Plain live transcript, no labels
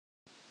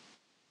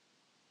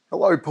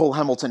Hello, Paul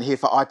Hamilton here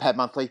for iPad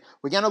Monthly.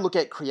 We're going to look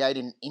at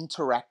creating an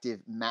interactive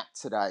map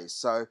today.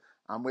 So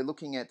we're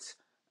looking at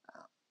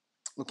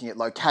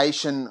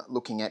location,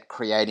 looking at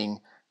creating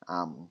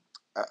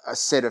a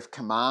set of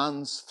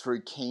commands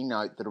through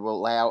Keynote that will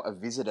allow a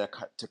visitor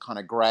to kind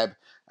of grab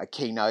a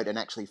Keynote and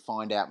actually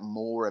find out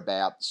more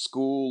about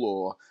school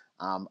or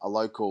a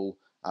local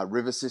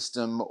river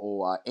system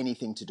or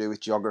anything to do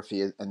with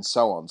geography and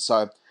so on.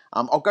 So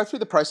I'll go through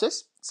the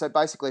process. So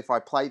basically, if I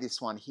play this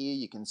one here,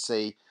 you can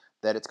see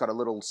that it's got a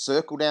little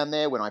circle down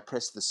there. When I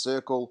press the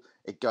circle,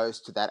 it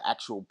goes to that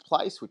actual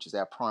place, which is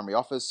our primary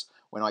office.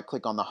 When I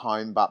click on the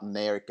home button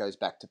there, it goes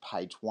back to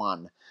page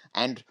 1.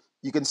 And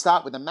you can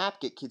start with a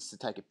map, get kids to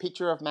take a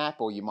picture of a map,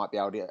 or you might be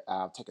able to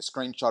take a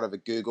screenshot of a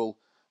Google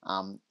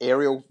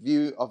aerial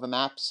view of a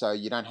map, so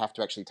you don't have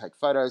to actually take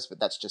photos, but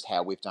that's just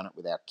how we've done it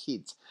with our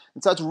kids.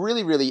 And so it's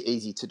really, really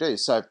easy to do.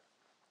 So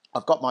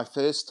I've got my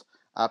first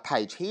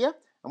page here,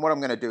 and what I'm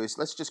going to do is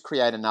let's just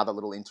create another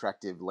little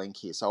interactive link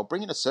here. So I'll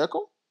bring in a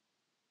circle.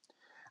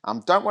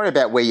 Don't worry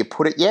about where you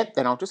put it yet.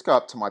 Then I'll just go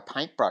up to my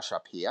paintbrush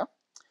up here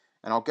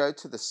and I'll go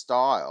to the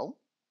style,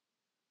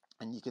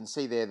 and you can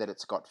see there that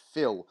it's got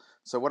fill.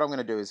 So what I'm going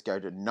to do is go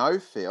to no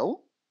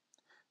fill,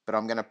 but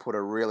I'm going to put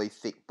a really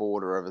thick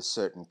border of a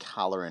certain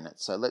color in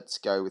it. So let's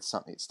go with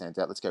something that stands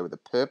out. Let's go with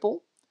a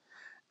purple,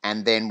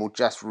 and then we'll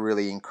just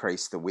really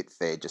increase the width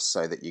there just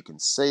so that you can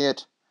see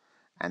it.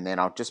 And then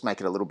I'll just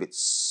make it a little bit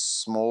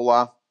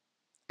smaller,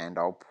 and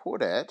I'll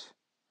put it,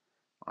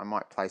 I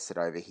might place it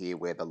over here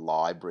where the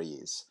library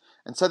is.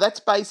 And so that's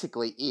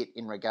basically it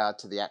in regard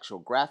to the actual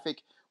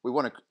graphic. We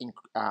want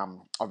to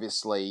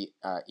obviously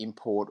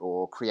import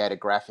or create a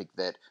graphic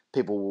that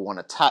people will want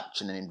to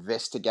touch and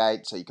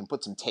investigate, so you can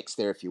put some text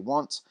there if you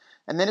want.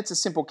 And then it's a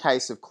simple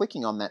case of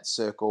clicking on that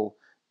circle,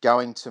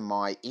 going to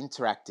my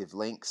interactive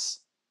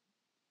links,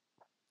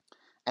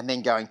 and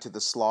then going to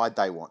the slide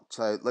they want.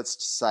 So let's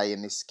just say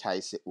in this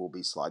case it will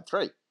be slide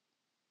 3.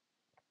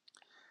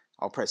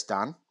 I'll press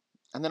done.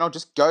 And then I'll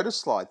just go to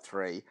slide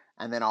 3,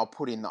 and then I'll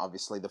put in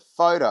obviously the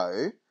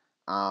photo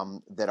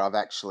that I've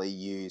actually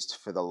used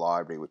for the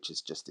library, which is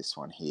just this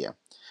one here.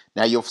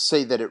 Now you'll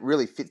see that it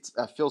really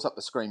fills up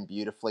the screen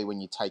beautifully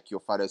when you take your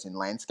photos in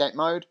landscape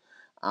mode,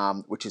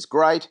 which is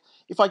great.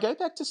 If I go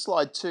back to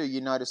slide 2, you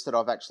notice that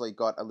I've actually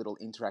got a little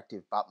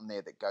interactive button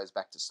there that goes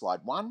back to slide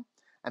 1.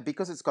 And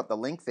because it's got the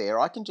link there,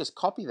 I can just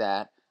copy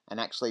that and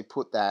actually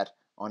put that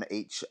on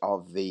each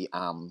of the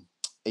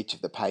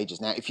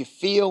pages. Now, if you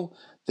feel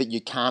that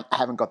you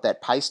haven't got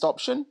that paste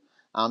option,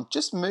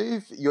 just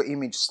move your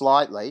image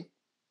slightly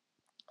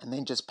and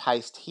then just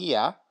paste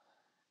here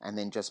and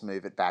then just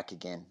move it back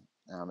again.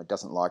 It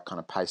doesn't like kind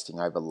of pasting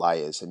over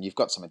layers, and you've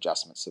got some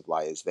adjustments of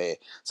layers there.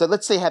 So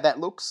let's see how that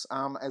looks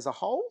as a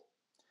whole.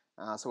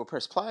 So we'll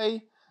press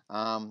play.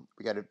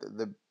 We go to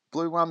the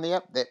blue one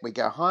there, that we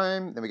go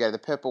home, then we go to the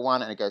purple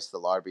one and it goes to the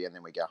library, and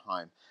then we go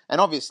home. And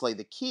obviously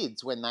the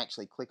kids, when they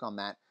actually click on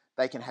that,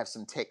 they can have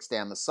some text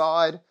down the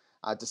side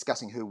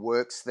discussing who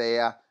works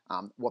there,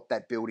 what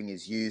that building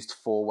is used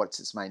for, what's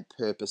its main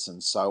purpose,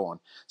 and so on.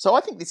 So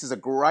I think this is a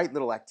great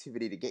little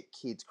activity to get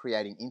kids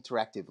creating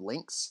interactive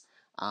links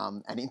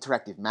and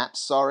interactive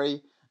maps,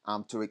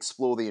 to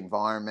explore the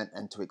environment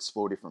and to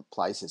explore different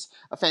places.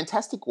 A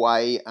fantastic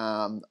way,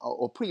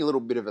 or putting a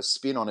little bit of a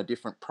spin on a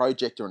different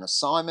project or an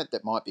assignment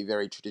that might be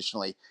very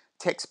traditionally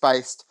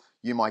text-based.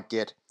 You might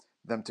get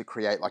them to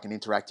create like an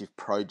interactive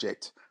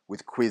project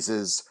with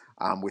quizzes,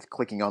 with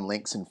clicking on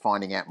links and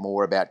finding out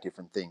more about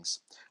different things.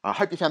 I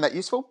hope you found that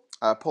useful.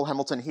 Paul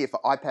Hamilton here for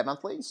iPad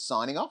Monthly,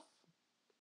 signing off.